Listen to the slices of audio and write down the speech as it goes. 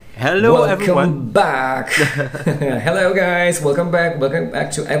Hello, everyone. Welcome back. Hello, guys. Welcome back. Welcome back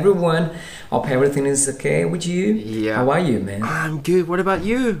to everyone. Hope everything is okay with you. Yeah. How are you, man? I'm good. What about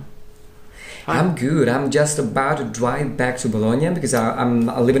you? I'm good. I'm just about to drive back to Bologna because I'm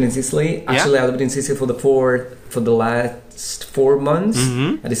living in Sicily. Actually, I lived in Sicily for the last 4 months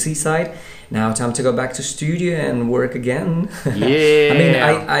at the seaside. Now time to go back to studio and work again. Yeah. I mean,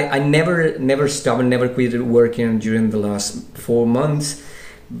 I never stopped and never quit working during the last 4 months,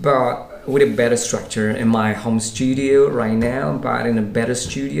 but with a better structure in my home studio right now, but in a better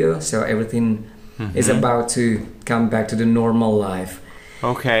studio, so everything is about to come back to the normal life.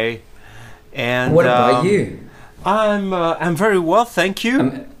 Okay. And what about you? I'm very well, thank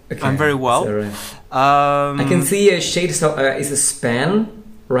you. I'm very well. I can see a shade. So is a span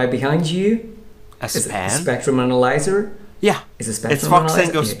right behind you? A span? Is a spectrum analyzer. Yeah. Is a spectrum it's Fox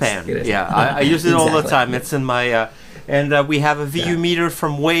analyzer? Tango span. Yeah, I use it all the time. It's in my and we have a VU meter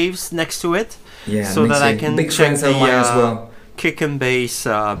from Waves next to it. Yeah. So that I can check the as well. Kick and bass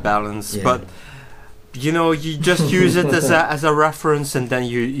balance, Yeah. but. You know, you just use it as a reference, and then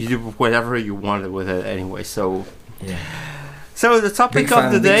you do whatever you want with it anyway. So, yeah. So the topic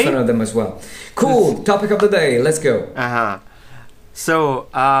of the day. Big fan of them as well. Cool. Topic of the day. Let's go. So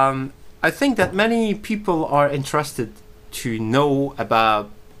I think that many people are interested to know about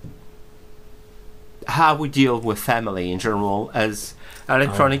how we deal with family in general as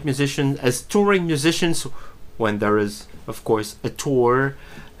electronic musicians, as touring musicians, when there is, of course, a tour.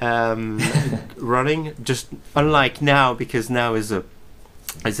 Running, just unlike now, because now is a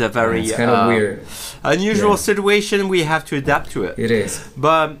very it's kind of weird, unusual situation. We have to adapt to it. It is,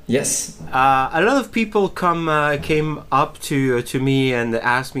 but yes, a lot of people came up to me and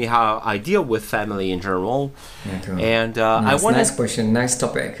asked me how I deal with family in general. And I want nice question, nice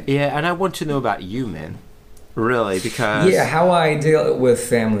topic. Yeah, and I want to know about you, man. Really, because how I deal with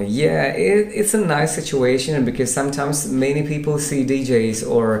family. It's a nice situation because sometimes many people see DJs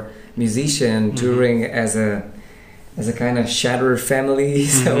or musician touring as a kind of shattered family.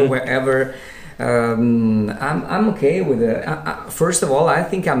 So wherever I'm okay with it. First of all, I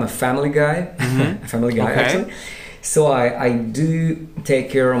think I'm a family guy. A family guy, actually. So I do take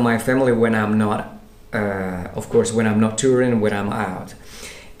care of my family when I'm not. Of course, when I'm not touring, when I'm out,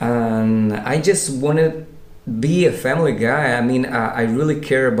 and I just want to be a family guy. I mean, I really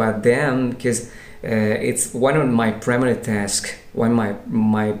care about them because it's one of my primary tasks,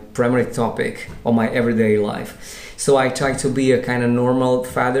 my primary topic of my everyday life. So I try to be a kind of normal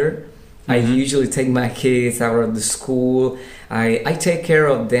father. I usually take my kids out of the school. I take care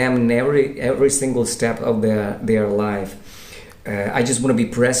of them in every single step of their life. I just want to be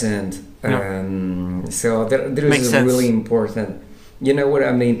present. So there is really important. You know what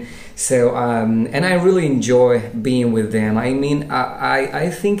I mean? So, and I really enjoy being with them. I mean,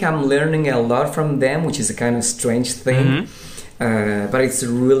 I think I'm learning a lot from them, which is a kind of strange thing. But it's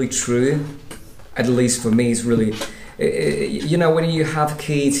really true. At least for me, it's really... you know, when you have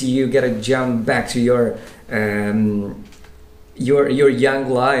kids, you gotta jump back to your young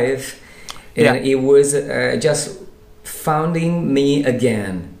life. And it was just founding me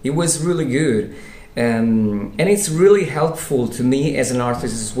again. It was really good. And it's really helpful to me as an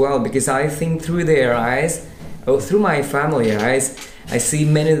artist as well, because I think through their eyes, or through my family eyes, I see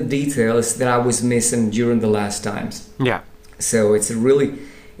many details that I was missing during the last times. Yeah. So it's a really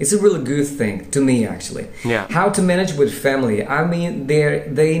good thing to me, actually. Yeah. How to manage with family? I mean,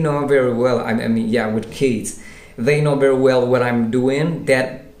 they know very well. I mean, with kids, they know very well what I'm doing.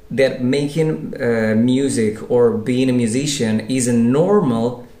 That making music or being a musician is a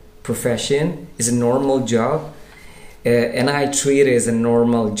normal profession, is a normal job, and I treat it as a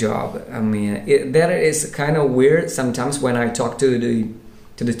normal job. I mean, that is kind of weird sometimes when I talk to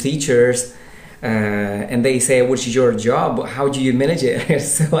the teachers and they say, "What's your job? How do you manage it?"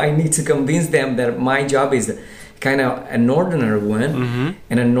 So I need to convince them that my job is kind of an ordinary one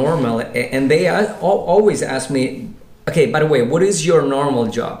and a normal. And they always ask me, "Okay, by the way, what is your normal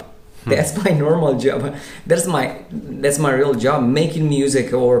job?" That's my normal job. That's my real job. Making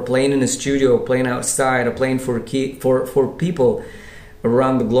music or playing in a studio, playing outside, or playing for people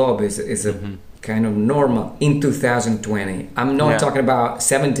around the globe is a kind of normal in 2020. I'm not talking about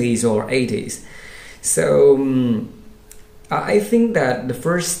 70s or 80s. So I think that the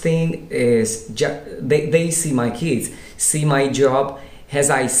first thing is they see my kids, see my job as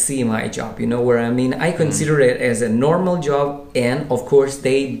I see my job, you know what I mean? I consider it as a normal job, and of course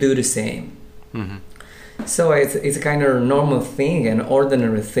they do the same. So it's a kind of normal thing, an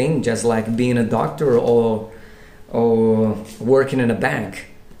ordinary thing, just like being a doctor or working in a bank.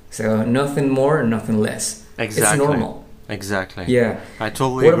 So nothing more, nothing less. Exactly. It's normal. Exactly. Yeah. I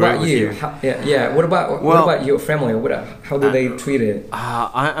totally What agree about with you? you. Yeah. What about your family? How do they treat it?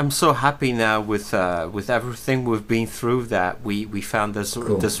 I'm so happy now with everything we've been through, that we found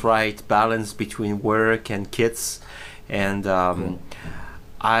this right balance between work and kids, and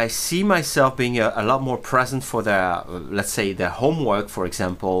I see myself being a lot more present for their, let's say, their homework, for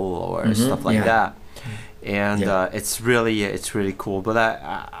example, or stuff like that. And it's really cool. But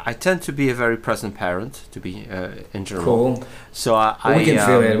I tend to be a very present parent, to be in general. Cool. So we can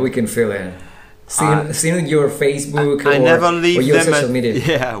feel it. We can feel it. Seeing your Facebook I never leave or your them social media.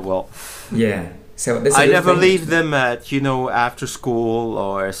 Yeah, well. Yeah. So that's I never leave them at after school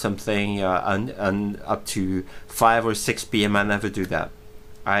or something up to 5 or 6 p.m. I never do that.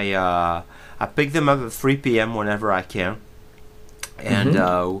 I pick them up at 3 p.m. whenever I can, and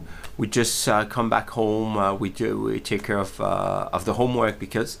we just come back home. We take care of the homework,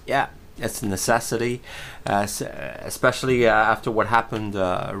 because it's a necessity, especially after what happened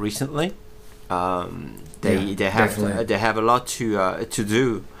recently. They have a lot to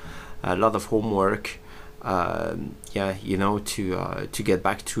do, a lot of homework. To get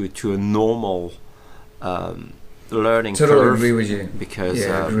back to a normal learning curve. Totally agree with you. Because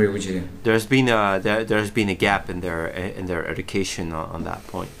I agree with you. There's been a gap in their education on that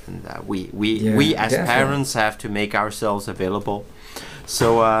point, and we as parents have to make ourselves available.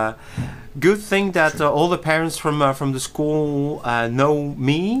 So good thing that all the parents from the school know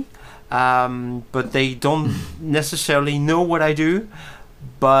me, but they don't necessarily know what I do.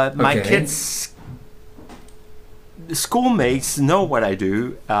 But my kids' schoolmates know what I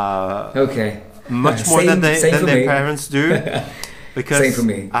do. Much more than their parents do. Because same for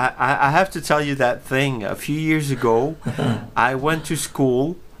me. I have to tell you that thing. A few years ago, I went to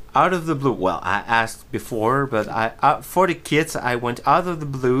school out of the blue. Well, I asked before, but for the kids, I went out of the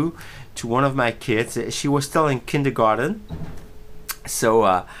blue to one of my kids. She was still in kindergarten. So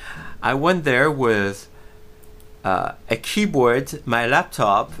I went there with a keyboard, my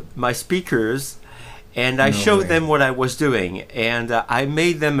laptop, my speakers, and I showed them what I was doing, and I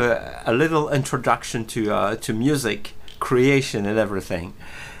made them a little introduction to music creation and everything,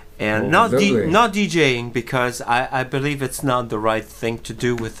 and not DJing, because I believe it's not the right thing to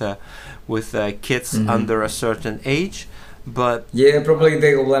do with kids under a certain age. But probably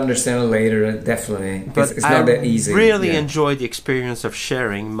they will understand later. Definitely, but it's not that easy. I really enjoyed the experience of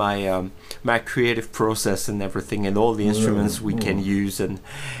sharing my creative process and everything, and all the instruments we can use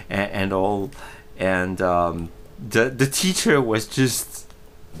and all. And the teacher was just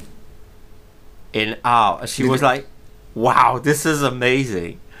in awe. She was like, "Wow, this is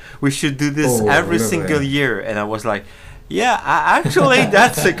amazing. We should do this every single year." And I was like, "Yeah, actually,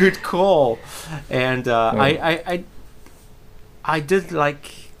 that's a good call." And I did like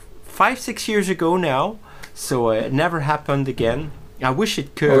 5-6 years ago now, so it never happened again. I wish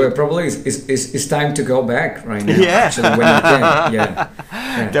it could. Probably it's time to go back right now. Yeah. Actually, when you can. Yeah.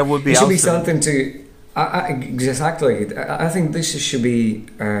 That would be it should awesome. be something to... exactly. I think this should be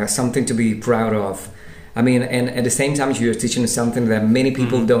something to be proud of. I mean, and at the same time, you're teaching something that many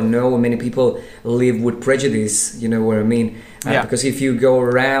people don't know, and many people live with prejudice. You know what I mean? Because if you go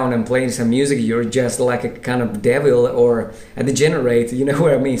around and playing some music, you're just like a kind of devil or a degenerate. You know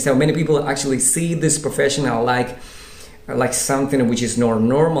what I mean? So many people actually see this professional like something which is not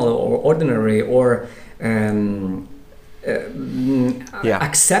normal or ordinary or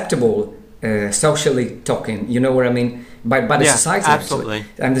acceptable, socially talking. You know what I mean? By the society, absolutely.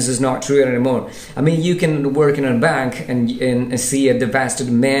 Actually. And this is not true anymore. I mean, you can work in a bank and see a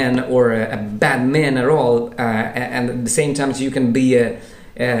devastated man or a bad man at all, and at the same time, you can be a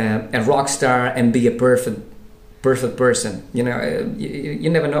rock star and be a perfect person. You know, you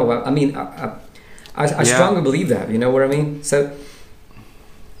never know. I mean, I strongly believe that. You know what I mean? So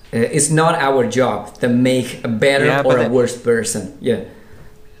it's not our job to make a better or a worse person. Yeah.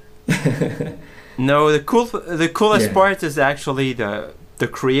 No, the coolest part is actually the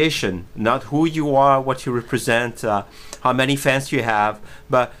creation, not who you are, what you represent, how many fans you have,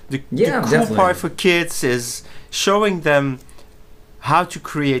 but the cool part for kids is showing them how to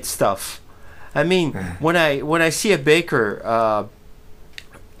create stuff. I mean, when I see a baker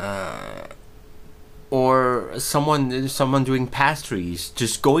or someone doing pastries,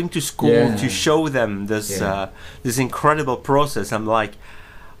 just going to school to show them this incredible process, I'm like,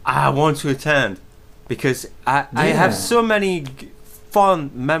 I want to attend, because I have so many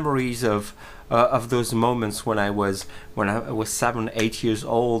fond memories of those moments when I was 7-8 years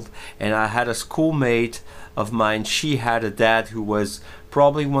old, and I had a schoolmate of mine. She had a dad who was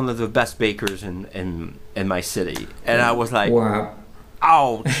probably one of the best bakers in my city, and I was like, wow.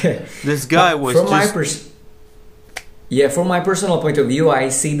 Ouch! This guy was Yeah, from my personal point of view, I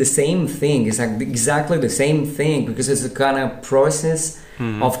see the same thing. It's like exactly the same thing because it's a kind of process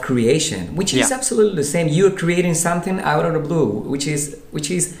of creation, which is absolutely the same. You're creating something out of the blue, which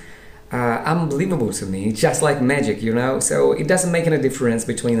is unbelievable to me. It's just like magic, you know. So it doesn't make any difference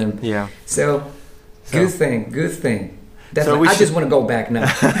between them. Yeah. So good thing. Definitely. So I just want to go back now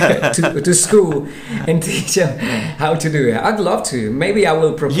to school and teach them how to do it. I'd love to. Maybe I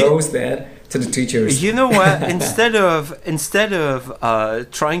will propose that to the teachers. You know what? instead of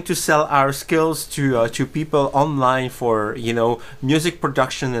trying to sell our skills to people online for, you know, music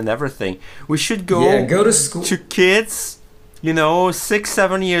production and everything, we should go to school to kids, you know,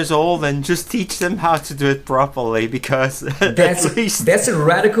 6-7 years old, and just teach them how to do it properly, because that's a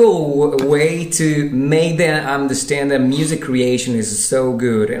radical way to make them understand that music creation is so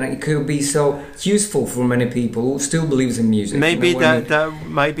good, and it could be so useful for many people who still believes in music. Maybe you know that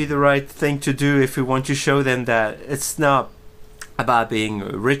might be the right thing to do if we want to show them that it's not about being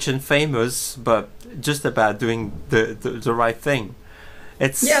rich and famous, but just about doing the right thing.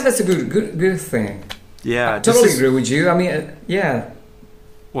 That's a good thing. Yeah, I totally agree with you. I mean,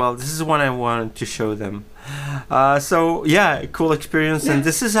 Well, this is what I wanted to show them. So yeah, cool experience, and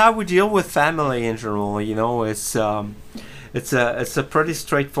this is how we deal with family in general. You know, it's a pretty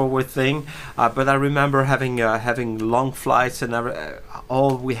straightforward thing. But I remember having long flights and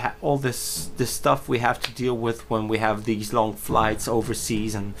all this stuff we have to deal with when we have these long flights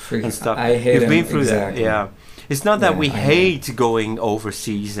overseas and stuff. I hate You've been through exactly. that, yeah. It's not that we hate going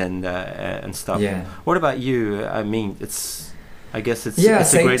overseas and stuff. Yeah. What about you? I mean, I guess it's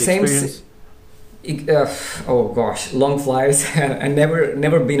a great experience. Oh gosh, long flights. I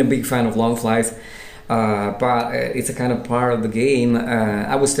never been a big fan of long flights, but it's a kind of part of the game.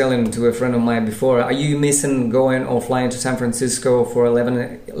 I was telling to a friend of mine before, are you missing going or flying to San Francisco for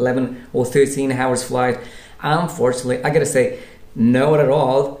 11 or 13 hours flight? Unfortunately, I gotta say, not at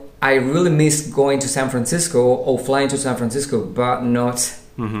all. I really miss going to San Francisco or flying to San Francisco, but not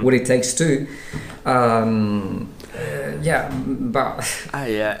what it takes to.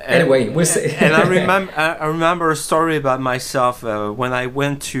 Anyway, we'll see. And I remember a story about myself when I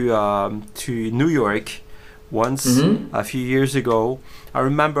went to New York once a few years ago. I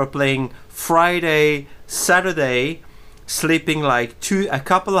remember playing Friday, Saturday, sleeping like a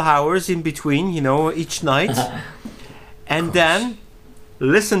couple of hours in between, you know, each night, and then.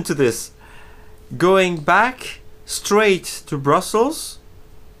 Listen to this. Going back straight to Brussels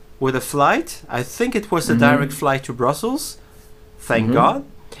with a flight. I think it was a direct flight to Brussels. Thank God.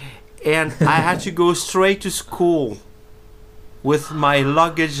 And I had to go straight to school with my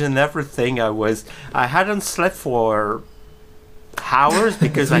luggage and everything. I hadn't slept for hours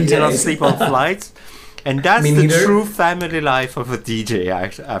because I cannot sleep on flights. And that's the true family life of a DJ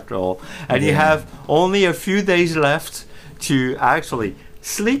after all. And you have only a few days left to actually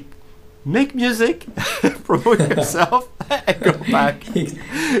sleep, make music, promote yourself, and go back.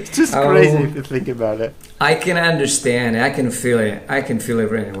 It's just crazy to think about it. I can understand. I can feel it.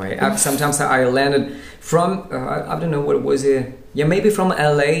 Anyway. Sometimes I landed from I don't know what was it. Yeah, maybe from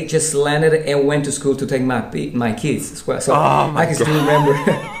LA. Just landed and went to school to take my kids as well. So I can still remember.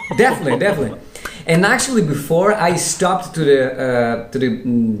 Definitely. And actually, before I stopped to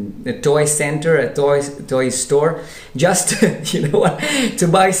the toy center, a toy store, just to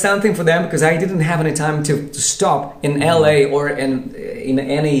buy something for them, because I didn't have any time to stop in LA or in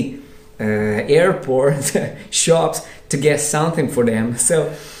any airport shops to get something for them.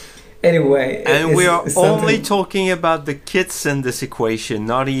 So anyway, and we are only talking about the kids in this equation,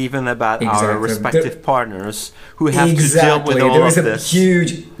 not even about our respective partners who have to deal with all of this.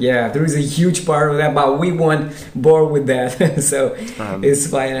 There is a huge part of that, but we won't bore with that, so it's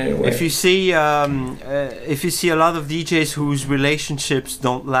fine anyway. If you see a lot of DJs whose relationships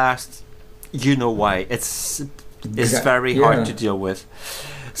don't last, you know why. It's very hard to deal with.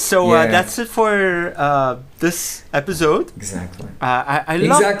 So that's it for this episode. Exactly. I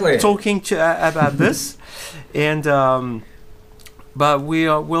love talking about this, and but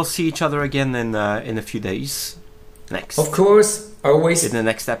we'll see each other again in a few days. Next, of course, always in the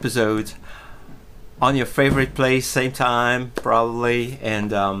next episode, on your favorite place, same time probably,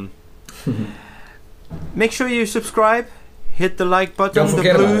 and make sure you subscribe, hit the like button,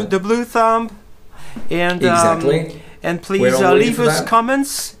 the blue thumb, and and please leave us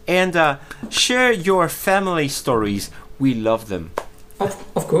comments and share your family stories. We love them.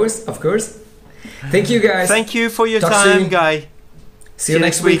 Of course. Thank you, guys. Thank you for your time, Guy. See you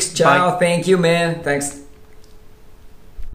next week. Ciao. Bye. Thank you, man. Thanks.